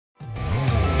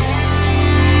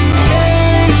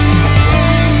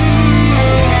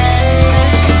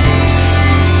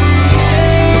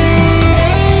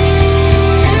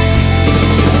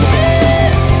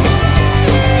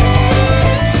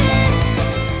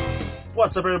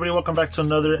What's up, everybody? Welcome back to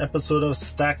another episode of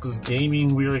Stackz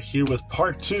Gaming. We are here with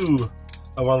part 2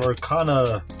 of our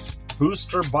Lorcana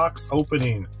booster box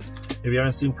opening. If you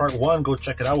haven't seen part 1, go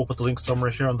check it out. We'll put the link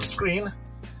somewhere here on the screen.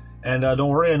 And don't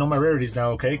worry, I know my rarities now,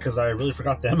 okay? Because I really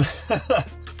forgot them.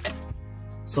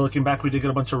 So looking back, we did get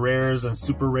a bunch of rares and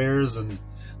super rares and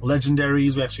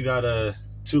legendaries. We actually got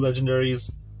 2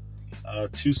 legendaries,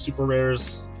 2 super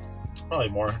rares, probably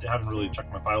more. I haven't really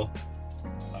checked my pile.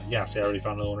 Yeah, see, I already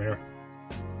found another one here.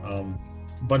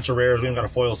 Bunch of rares. We even got a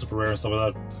foil super rare and stuff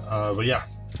like that. But yeah,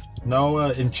 no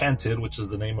enchanted, which is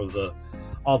the name of the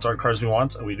alt art cards we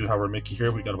want. And we do have our Mickey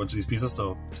here. We got a bunch of these pieces,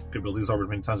 so we can build these over as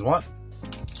many times as we want.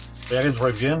 But yeah, guys, before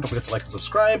we begin, don't forget to like and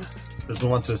subscribe. Let's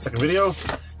move on to the second video.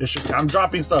 I'm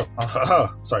dropping stuff.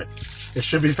 Sorry. It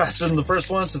should be faster than the first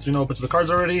one since we know a bunch of the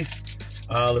cards already.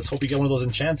 Let's hope we get one of those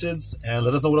enchanteds, and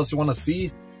let us know what else you want to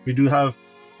see. We do have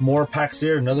more packs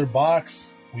here. Another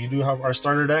box. We do have our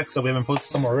starter decks that we haven't posted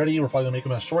some already. We're probably gonna make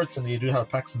them as shorts, and they do have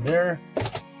packs in there.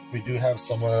 We do have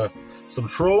some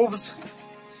troves,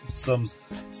 some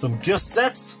gift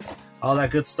sets, all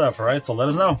that good stuff. All right, so let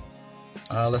us know.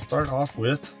 Let's start off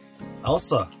with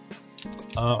Elsa.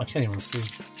 I can't even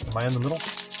see. Am I in the middle?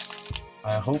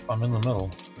 I hope I'm in the middle.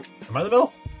 Am I in the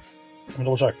middle? Let me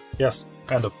double check. Yes,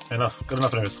 kind of. Enough. Good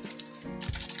enough, anyways.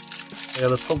 So yeah,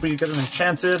 let's hope we get an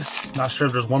enchanted. Not sure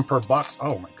if there's one per box.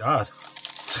 Oh my god.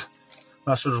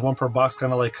 Not sure there's one per box,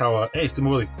 kind of like how, hey, Steve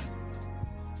Willie.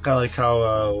 Kind of like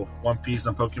how One Piece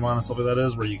and Pokemon and stuff like that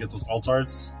is, where you get those alt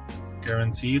arts.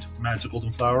 Guaranteed. Magic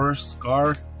Golden Flower,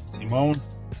 Scar, Timon,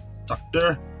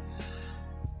 Doctor.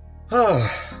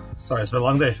 Sorry, it's been a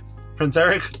long day. Prince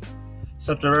Eric,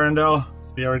 Scepter of Arendelle,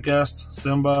 Be Our Guest,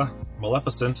 Simba,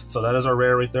 Maleficent. So that is our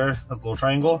rare right there. That's a little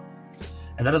triangle.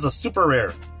 And that is a super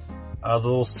rare. The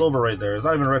little silver right there. It's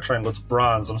not even a red triangle, it's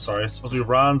bronze. I'm sorry. It's supposed to be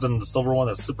bronze, and the silver one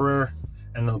that's super rare.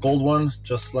 And then the gold one,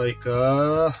 just like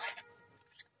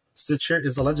Stitch here,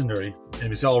 is a legendary. And if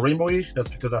you see all rainbowy, that's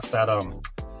because that's that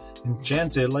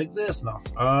enchanted like this. No.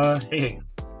 Hey.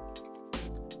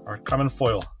 Our common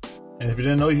foil. And if you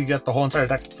didn't know, you can get the whole entire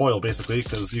deck foil, basically,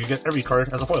 because you get every card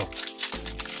as a foil.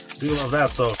 Do love that,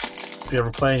 so if you're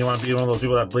ever playing, you want to be one of those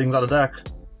people that blings out a deck,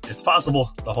 it's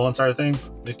possible. The whole entire thing.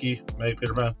 Mickey, Meg,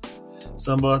 Peter Pan,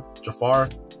 Simba, Jafar.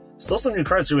 Still some new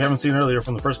cards here we haven't seen earlier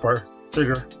from the first part.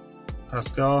 Tigger,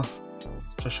 Pascal,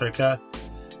 Cheshire Cat,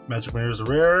 Magic Mirror is a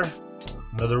rare,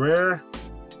 another rare,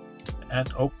 and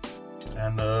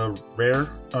rare,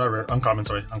 no, not rare, uncommon,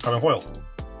 sorry, uncommon foil.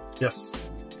 Yes.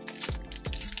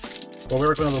 Well, we're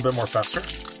working a little bit more faster.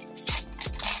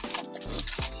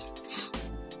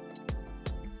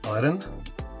 Aladdin,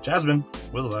 Jasmine,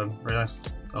 with Aladdin, very nice.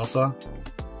 Elsa,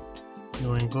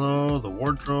 Healing Glow, the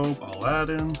Wardrobe,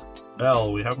 Aladdin,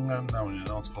 Belle, we haven't gotten that one yet,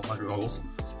 that one's called Micro Goggles.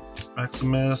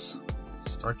 Maximus,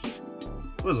 Starkey,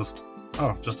 who is this?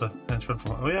 Oh, just a henchman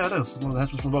from, oh yeah, it is, one of the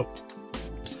henchmen from the boat.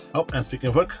 Oh, and speaking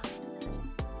of hook,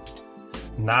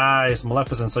 nice,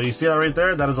 Maleficent. So you see that right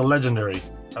there? That is a legendary.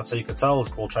 That's how you can tell.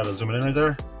 We'll try to zoom it in right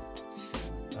there.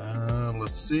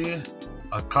 Let's see.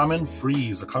 A common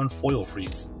freeze, a common foil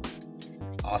freeze.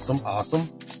 Awesome, awesome.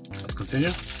 Let's continue.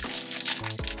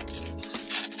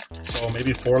 So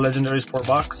maybe 4 legendaries per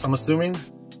box, I'm assuming,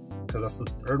 because that's the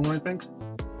third one, I think.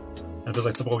 And if it's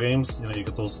like typical games, you know, you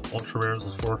get those ultra rares,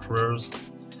 those 4 ultra rares,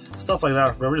 stuff like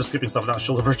that. We're just skipping stuff now.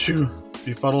 Shield of Virtue,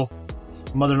 Befuddle,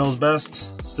 Mother Knows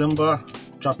Best, Simba,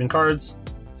 dropping cards.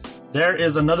 There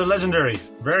is another legendary.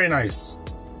 Very nice.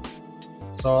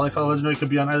 So I like how the legendary could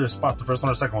be on either spot, the first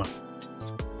one or second one.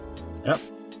 Yep.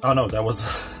 Oh no, that was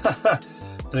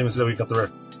didn't even see that we got the rare.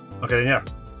 Okay, yeah.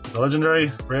 The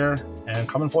legendary, rare, and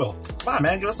common foil. Come on,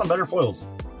 man, give us some better foils.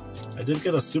 I did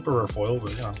get a super rare foil,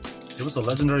 but yeah. Give us a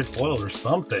legendary foil or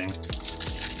something.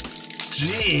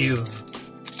 Jeez.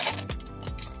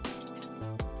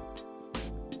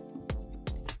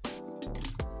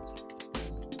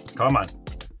 Come on.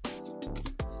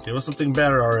 Give us something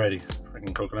better already.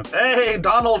 Freaking coconuts. Hey,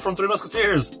 Donald from Three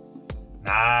Musketeers.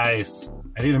 Nice.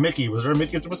 I need a Mickey. Was there a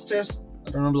Mickey in Three Musketeers?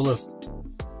 I don't remember the list.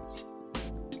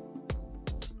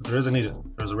 If there is, I need it.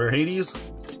 There's a rare Hades,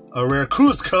 a rare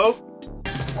Cusco.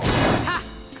 Ha!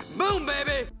 Boom,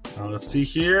 baby. Let's see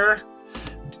here.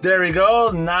 There we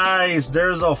go. Nice.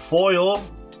 There's a foil.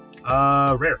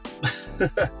 Rare.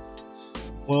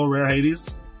 Foil rare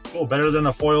Hades. Cool. Better than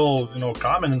a foil, you know,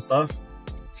 common and stuff.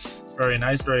 Very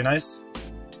nice, very nice.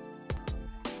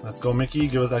 Let's go, Mickey.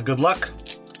 Give us that good luck.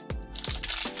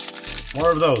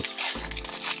 More of those.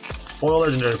 Foil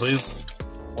legendary, please.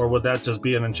 Or would that just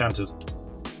be an enchanted?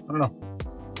 I don't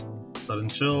know. Sudden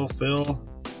Chill, Phil.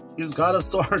 He's got a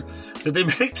sword. Did they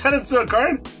make that into a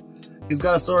card? He's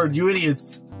got a sword, you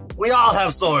idiots. We all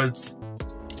have swords.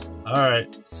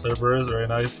 Alright, Cerberus, very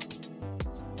nice.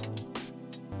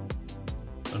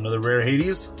 Another rare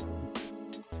Hades.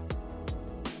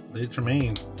 Lady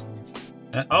Tremaine.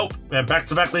 And, oh, and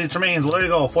back-to-back Lady Tremaines. Well, there you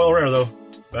go. Foil rare, though.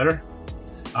 Better.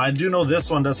 I do know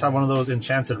this one does have one of those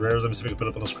enchanted rares. Let me see if I can put it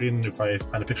up on the screen if I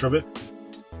find a picture of it.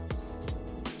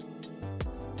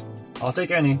 I'll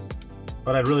take any,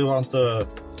 but I really want the,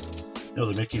 you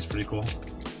know, the Mickey's pretty cool.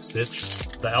 Stitch.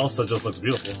 The Elsa just looks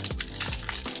beautiful.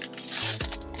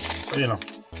 But, you know,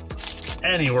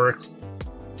 any works.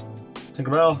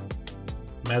 Tinkerbell.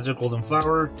 Magic Golden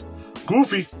Flower.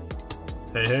 Goofy.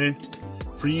 Hey, hey.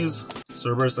 Freeze.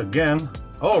 Cerberus again.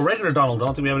 Oh, regular Donald. I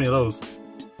don't think we have any of those.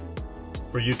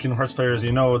 For you Kingdom Hearts players,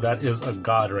 you know that is a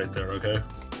god right there, okay?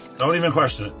 Don't even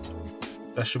question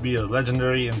it. That should be a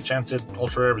legendary, enchanted,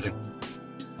 ultra rare, everything.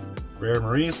 Rare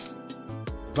Maurice.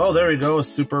 Oh, there we go.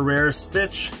 Super rare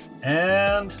Stitch.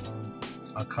 And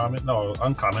a common, no,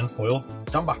 uncommon foil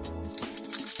Jumba.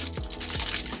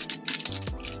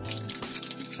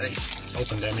 Hey,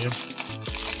 open, damn you.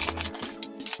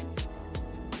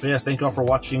 But yes, thank you all for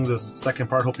watching this second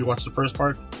part. Hope you watched the first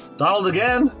part. Donald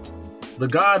again! The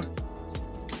god!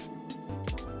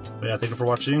 But yeah, thank you for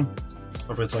watching.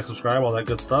 Don't forget to like, subscribe, all that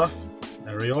good stuff.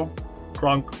 There we go.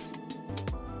 Kronk.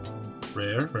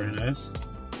 Rare, very nice.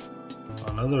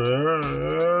 Another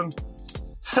rare, and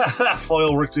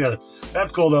foil work together.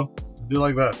 That's cool though. I do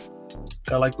like that.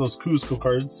 I like those Cusco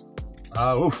cards.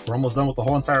 Oof, we're almost done with the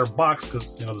whole entire box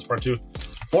because, you know, this is part 2.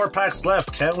 4 packs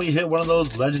left. Can we hit one of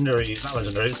those legendary, not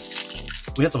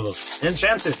legendaries? We hit some of those.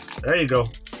 Enchanted. There you go.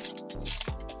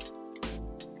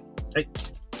 Hey,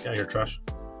 get out of here, trash.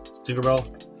 Tinkerbell,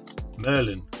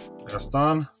 Merlin,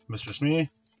 Gaston, Mr. Smee,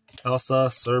 Elsa,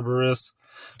 Cerberus.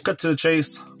 Cut to the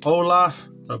chase. Olaf,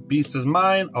 the beast is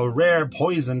mine. A rare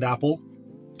poisoned apple.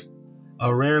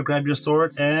 A rare grab your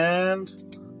sword, and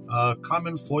a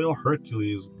common foil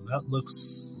Hercules. That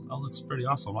looks pretty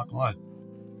awesome, I'm not gonna lie.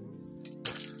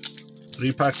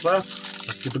 3 packs left.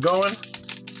 Let's keep it going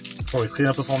before we clean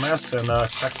up this whole mess and crack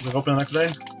something open the next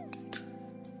day.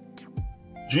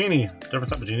 Genie, different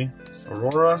type of genie.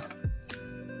 Aurora,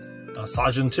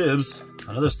 Sajin Tibbs,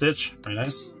 another Stitch, very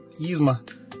nice. Yzma.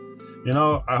 You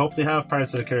know, I hope they have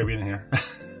Pirates of the Caribbean in here.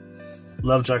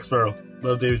 Love Jack Sparrow.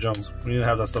 Love Davy Jones. We need to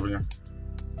have that stuff in here.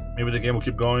 Maybe the game will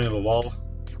keep going, it'll evolve.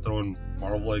 Throw in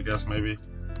Marvel, I guess, maybe.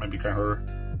 Might be kind of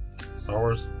her. Star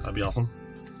Wars, that'd be awesome.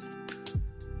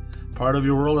 Part of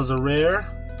your world as a rare.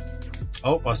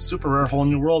 Oh, a super rare Whole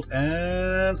New World,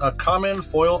 and a common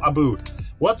foil Abu.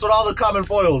 What's with all the common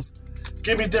foils?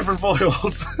 Give me different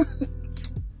foils.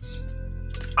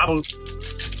 Abu.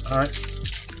 Alright.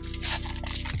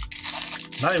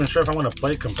 Not even sure if I'm going to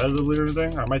play competitively or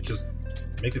anything. I might just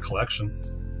make a collection.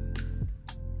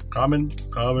 Common,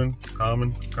 common,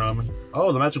 common, common.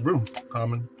 Oh, the Magic Broom.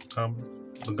 Common,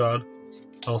 common. The God.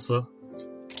 Elsa.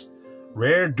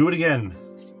 Rare, do it again.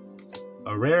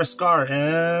 A rare Scar,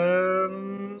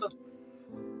 and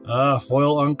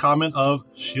foil uncommon of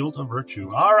Shield of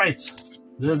Virtue. Alright,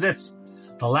 this is it.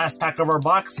 The last pack of our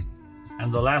box,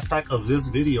 and the last pack of this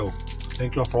video.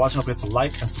 Thank you all for watching. Don't forget to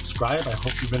like and subscribe. I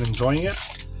hope you've been enjoying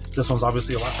it. This one's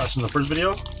obviously a lot faster than the first video.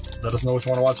 Let us know what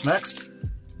you want to watch next.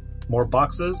 More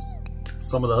boxes,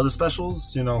 some of the other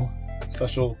specials, you know,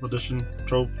 special edition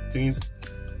trove thingies,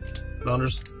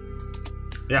 founders.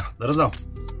 Yeah, let us know.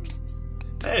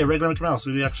 Hey, regular Mickey Mouse.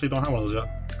 We actually don't have one of those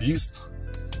yet. Beast.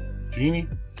 Genie.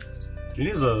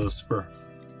 Genie's a super.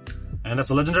 And that's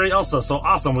a legendary Elsa, so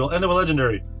awesome. We'll end it with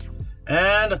legendary.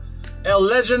 And a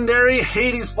legendary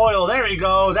Hades foil. There we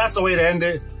go. That's the way to end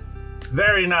it.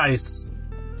 Very nice.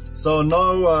 So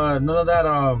no, none of that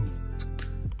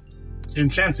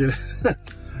enchanted,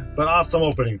 but awesome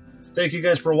opening. Thank you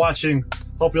guys for watching.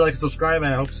 Hope you like and subscribe,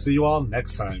 and I hope to see you all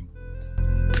next time.